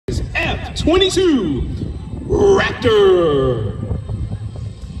F22 Raptor.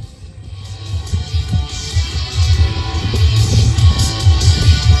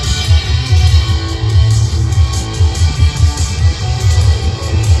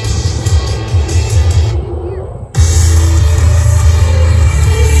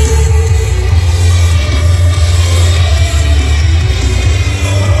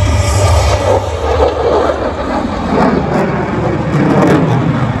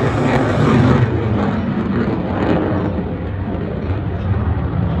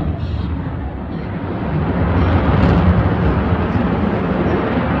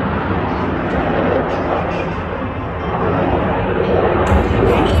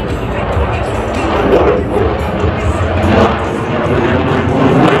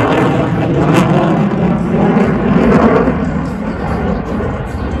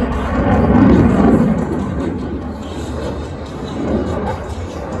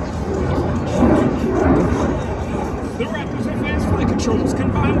 The Raptor's advanced flight controls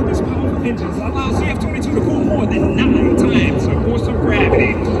combined with its powerful engines allows the F-22 to cool more than 9 times the force of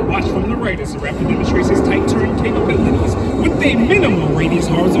gravity. Watch from the right as the Raptor demonstrates its tight turn capabilities with a minimum radius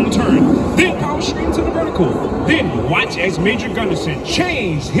horizontal turn, then power straight to the vertical. Then watch as Major Gunderson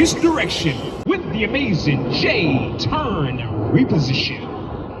change his direction with the amazing J-turn reposition.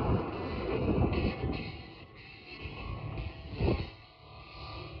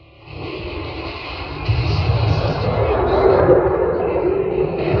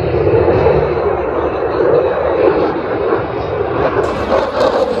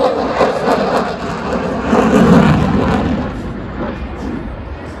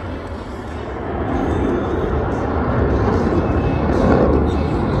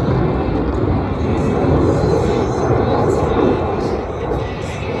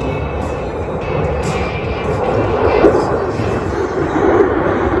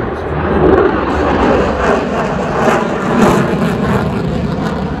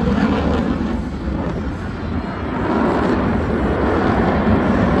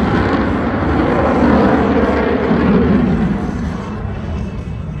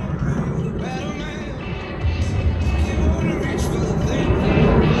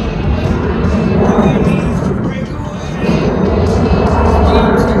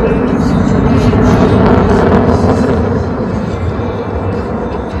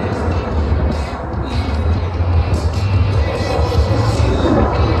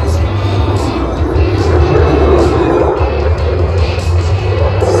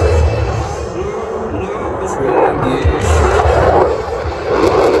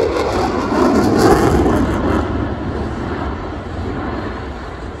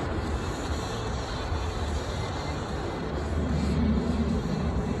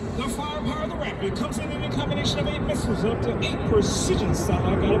 The firepower of the Raptor comes in a combination of 8 missiles up to 8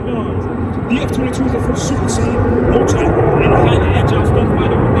 precision-style guided arms. The F-22 is the first supersonic, low-tech, and highly agile stealth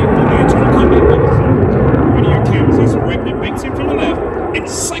fighter with a fully internal combat weapons. Video cameras as the Raptor banks in from the left and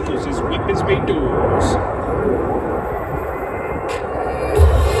cycles his weapons bay doors.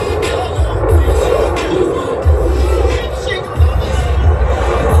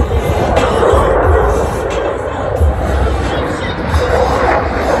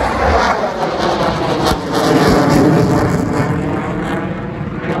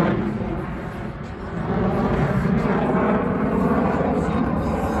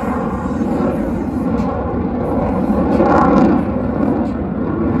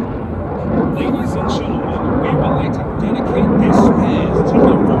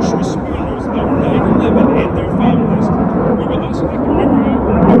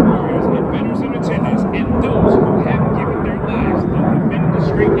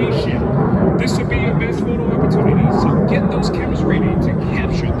 This would be your best photo opportunity, so get those cameras ready to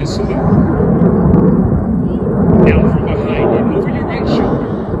capture this salute. Now from behind and over your right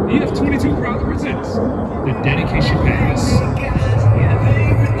shoulder, the F-22 proudly presents the dedication pass.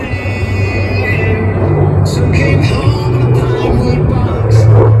 So came home in a plywood box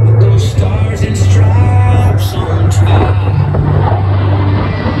with those stars and stripes on top.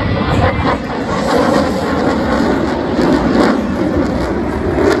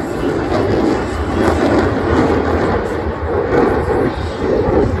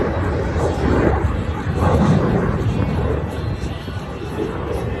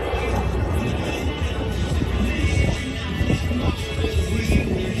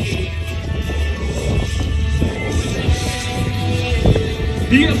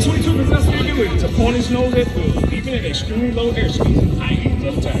 The F-22 possesses the ability to pawn its nose at will, even at extremely low airspeeds and high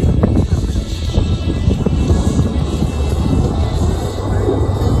angles of attack.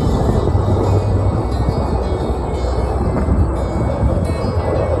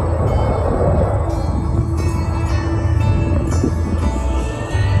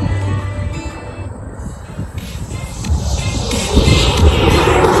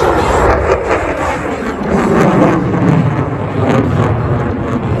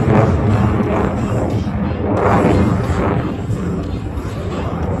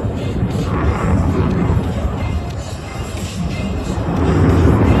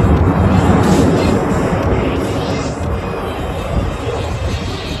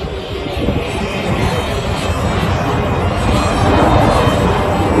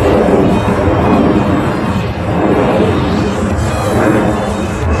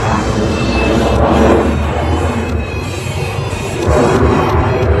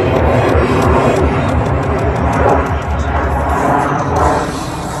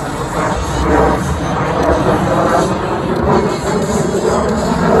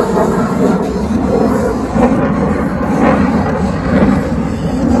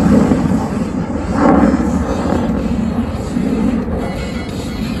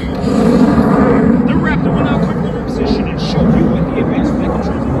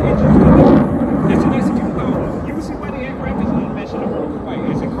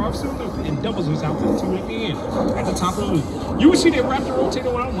 doubles his altitude at the end. At the top of the loop, you will see the Raptor rotate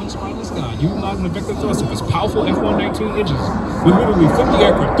around one spot in the sky, utilizing the vector thrust of his powerful F119 engines. We literally flip the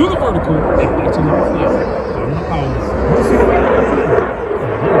aircraft through the vertical and back to level flight. Following the power loop. We'll see the Raptor.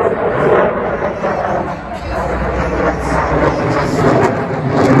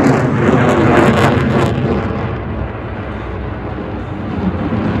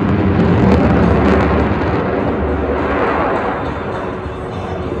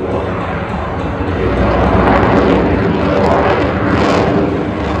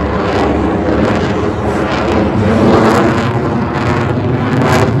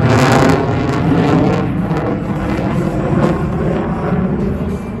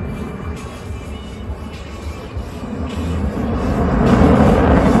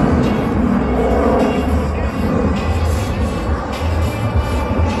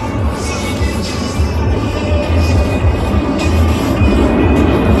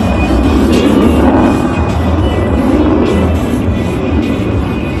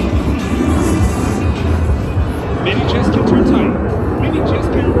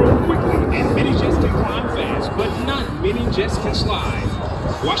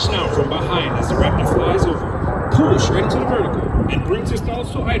 Watch now from behind as the Raptor flies over, pulls straight into the vertical, and brings his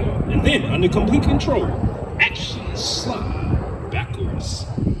stalls to idle, and then, under complete control, action slide backwards.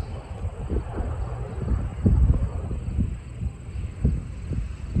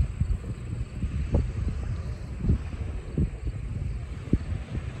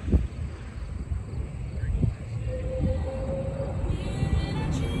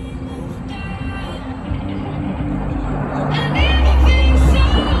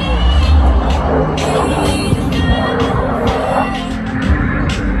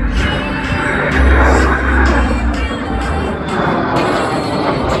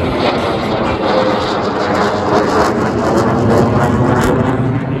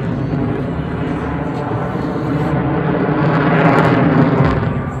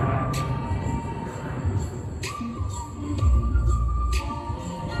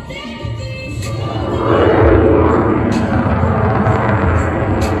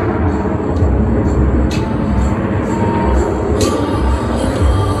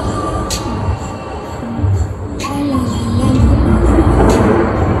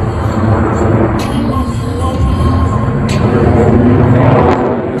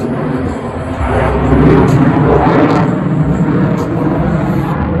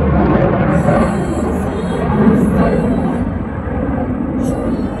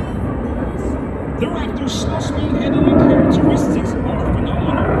 The Raptor's slow speed handling characteristics are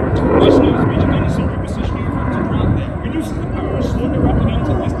phenomenal. Watch now as Major Gunnison repositioning to ground that reduces the power, slowing the Raptor down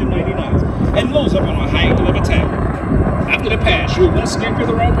to less than 90 knots, and loads up on a high angle of attack. After the pass, you'll once again feel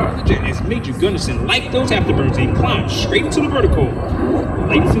the raw power of the jet as Major Gunnison, like those afterbirds, and climbs straight into the vertical.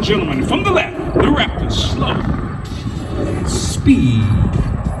 Ladies and gentlemen, from the left, the Raptor's slow speed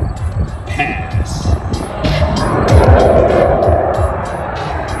pass.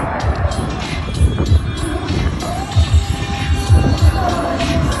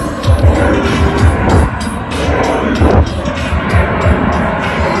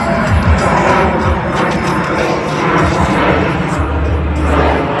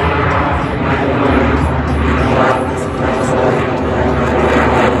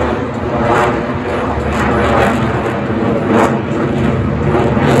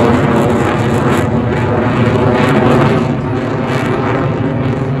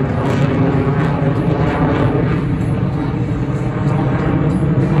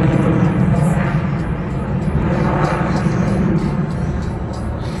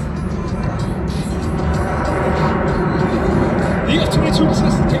 The F22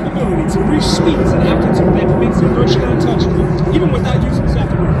 possesses the capability to reach speeds and altitude that makes it virtually untouchable, even without using its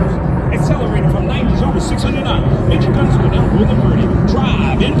afterburners. Accelerating from 90 to over 600 knots, Major Guns will now roll the birdie,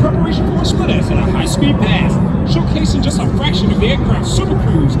 drive in preparation for a split-S and a high-speed pass, showcasing just a fraction of the aircraft's super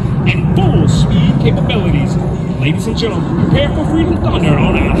cruise and full-speed capabilities. Ladies and gentlemen, prepare for Freedom Thunder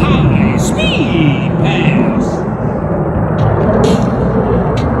on a high-speed pass.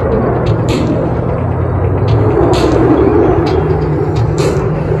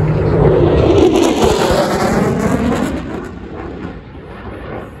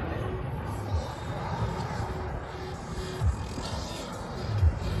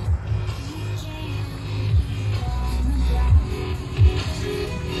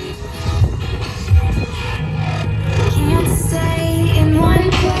 Can't stay in one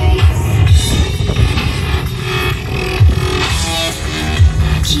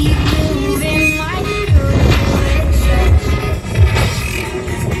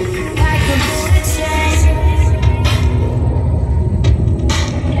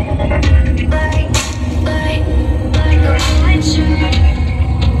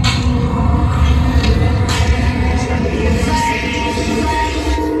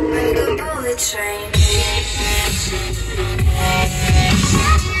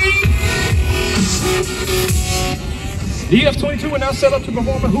The F22 will now set up to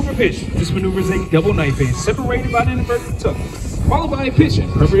perform a Hoover pitch. This maneuver is a double knife edge separated by an inverted tuck, followed by a pitch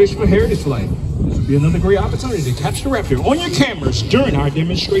in preparation for heritage flight. This will be another great opportunity to capture the Raptor on your cameras during our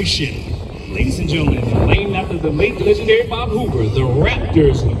demonstration. Ladies and gentlemen, named after the late legendary Bob Hoover, the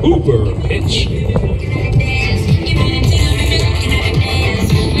Raptor's Hoover pitch.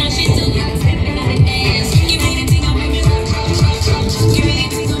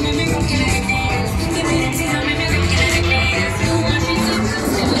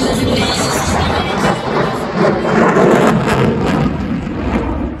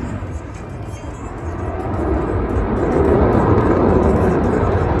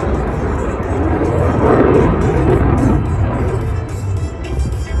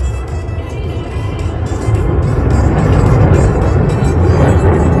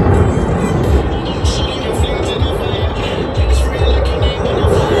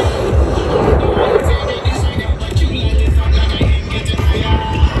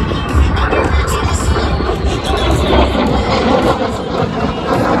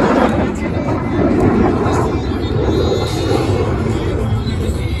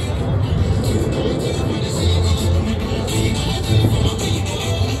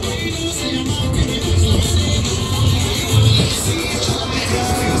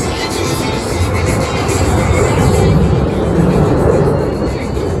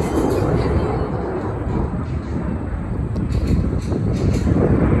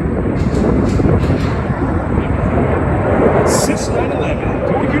 Since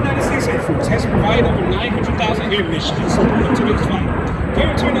 9/11, the United States Air Force has provided over 900,000 air missions supporting today's fight,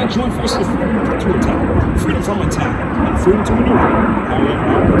 guaranteeing our joint forces freedom to attack, freedom from attack, and freedom to maneuver. However,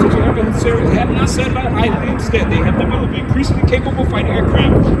 our potential adversaries have not sat by idly. Instead, they have developed increasingly capable fighting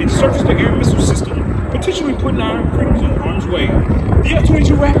aircraft and surface-to-air missile system, potentially putting our freedoms in harm's way. The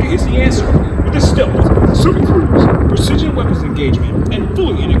F-22 Raptor is the answer, with its stealth, super cruise, precision weapons engagement, and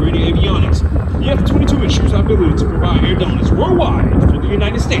fully integrated avionics. The F-22 ensures our ability to provide air dominance worldwide for the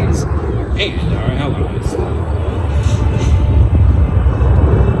United States and our allies.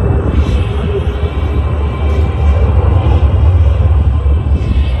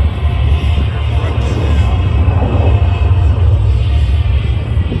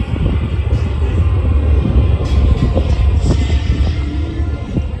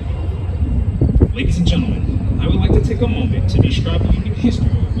 Ladies and gentlemen, I would like to take a moment to describe the unique history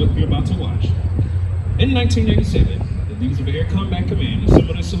of what we're about to watch. In 1997, the leaders of Air Combat Command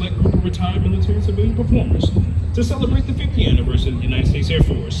assembled a select group of retired military and civilian performers to celebrate the 50th anniversary of the United States Air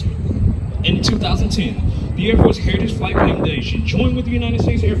Force. In 2010, the Air Force Heritage Flight Foundation joined with the United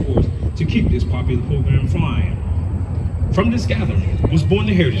States Air Force to keep this popular program flying. From this gathering was born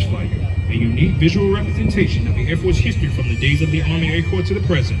the Heritage Flight, a unique visual representation of the Air Force history from the days of the Army Air Corps to the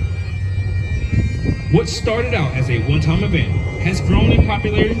present. What started out as a one-time event has grown in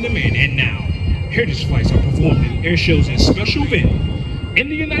popularity and demand, and now heritage flights are performed in air shows and special events in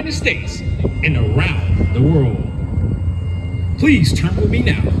the United States and around the world. Please turn with me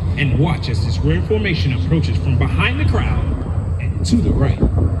now and watch as this rare formation approaches from behind the crowd and to the right.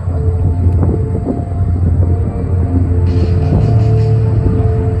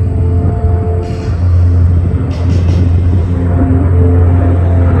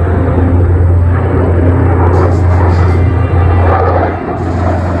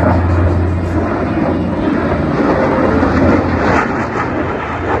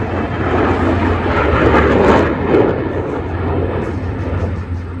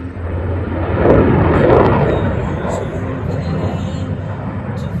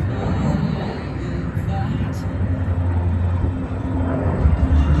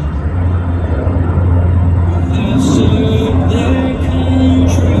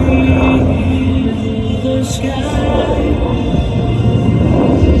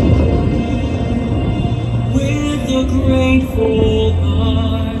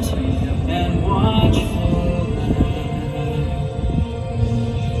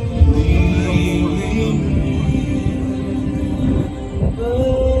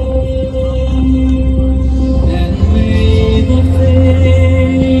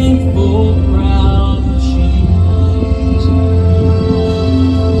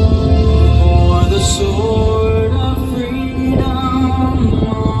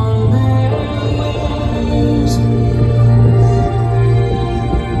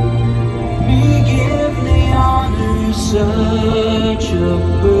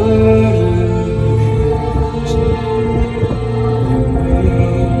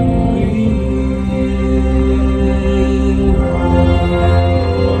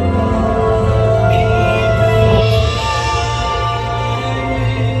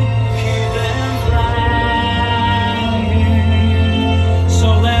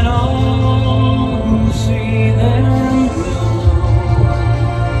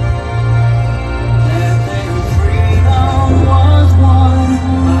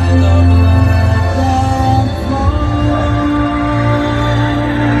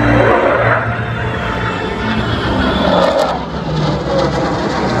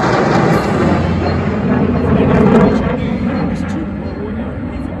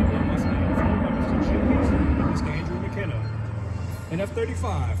 An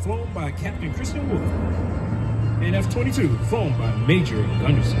F-35, flown by Captain Christian Wolf. An F-22, flown by Major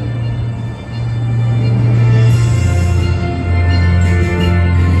Gunderson.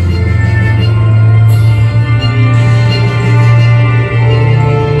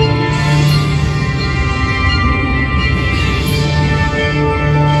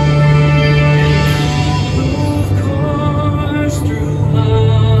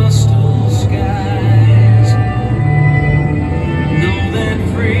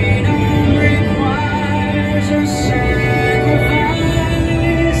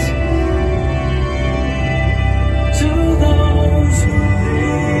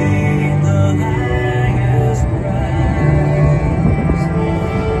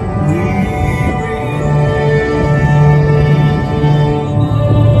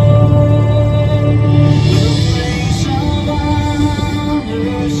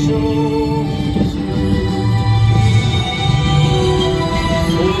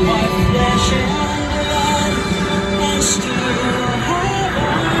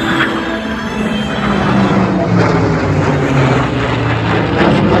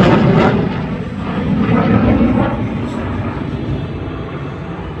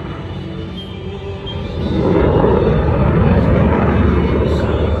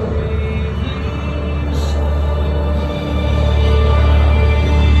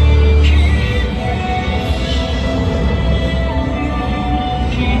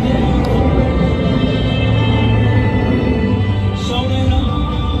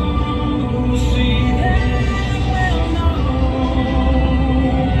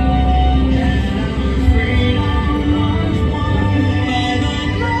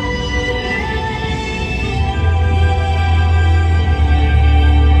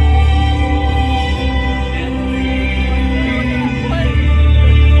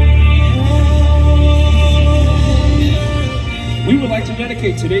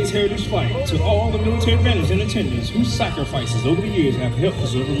 Dedicate today's Heritage Flight to all the military veterans and attendants whose sacrifices over the years have helped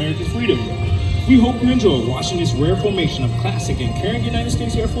preserve America's freedom. We hope you enjoy watching this rare formation of classic and caring United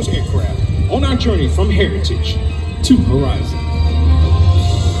States Air Force aircraft on our journey from heritage to horizon.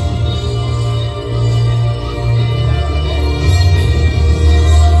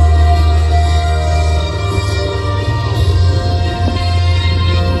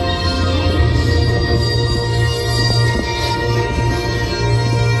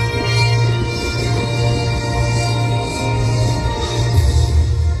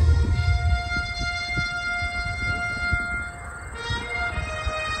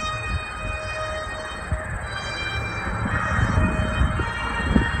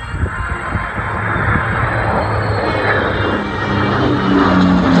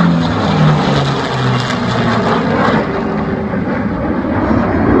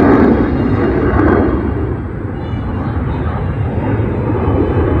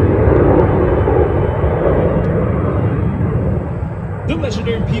 The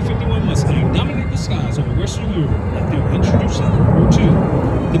legendary P-51 Mustang dominated the skies over Western Europe after introducing World War II.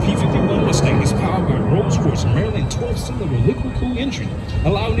 The P-51 Mustang is powered by Rolls-Royce Maryland 12-cylinder liquid-cooled engine,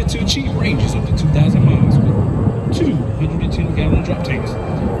 allowing it to achieve ranges up to 2,000 miles with 210-gallon drop tanks.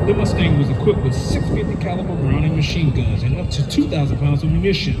 The Mustang was equipped with 650 caliber Browning machine guns and up to 2,000 pounds of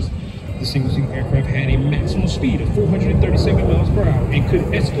munitions. The single-seat aircraft had a maximum speed of 437 miles per hour and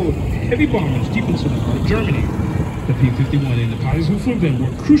could escort heavy bombers deep into the heart of Germany. The P-51 and the pilots who flew them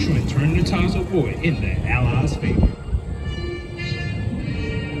were crucial in turning the tides of war in the Allies' favor.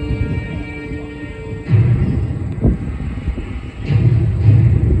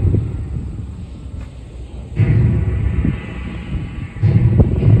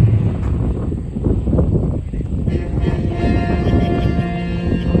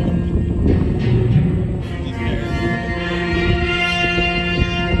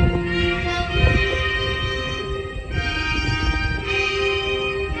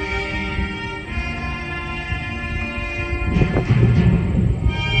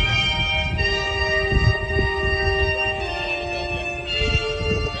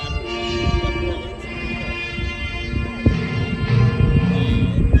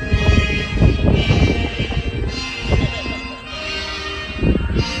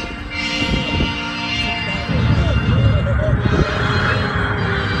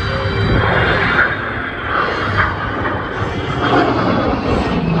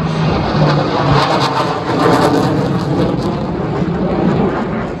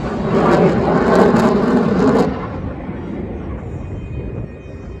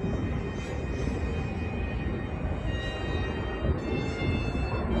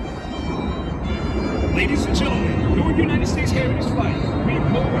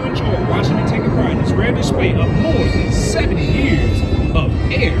 rare display of more than 70 years of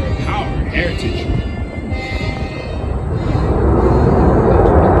air-powered heritage.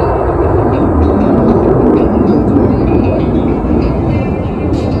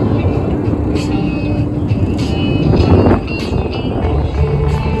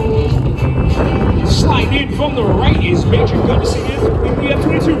 Sliding in from the right is Major Gunner Senior in the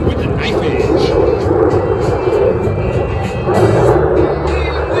F22 with the knife edge.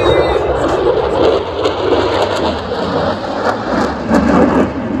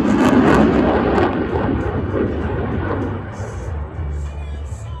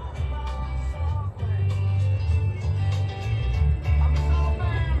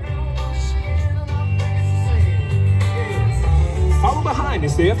 Follow behind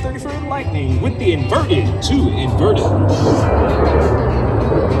is the F33 Lightning with the inverted to inverted.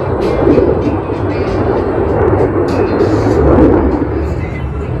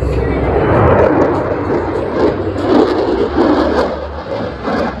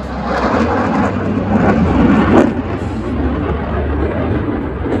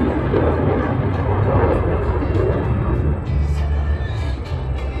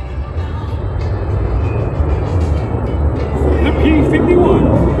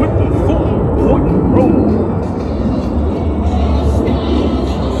 P51 with the 4-point roll.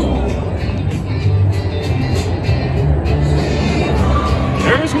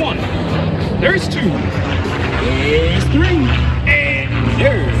 There's one, there's two, there's three, and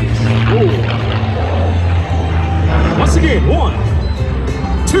there's four. Once again, 1,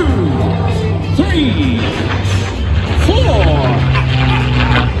 2, 3, 4.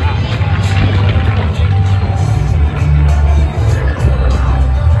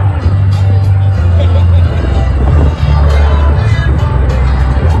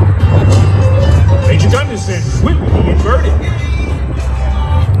 With the inverted.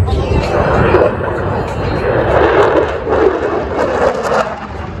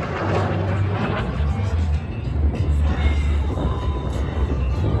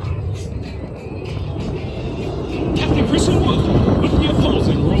 Captain Christian Wood with the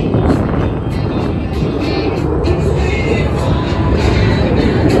opposing rolls.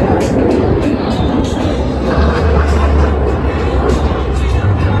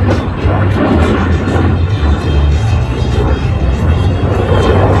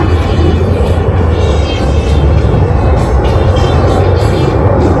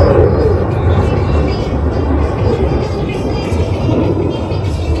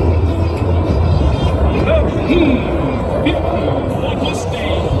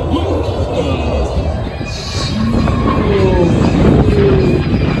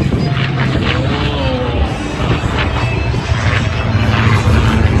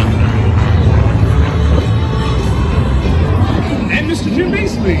 And Mr. Jim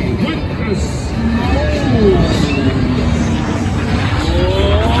Beasley with the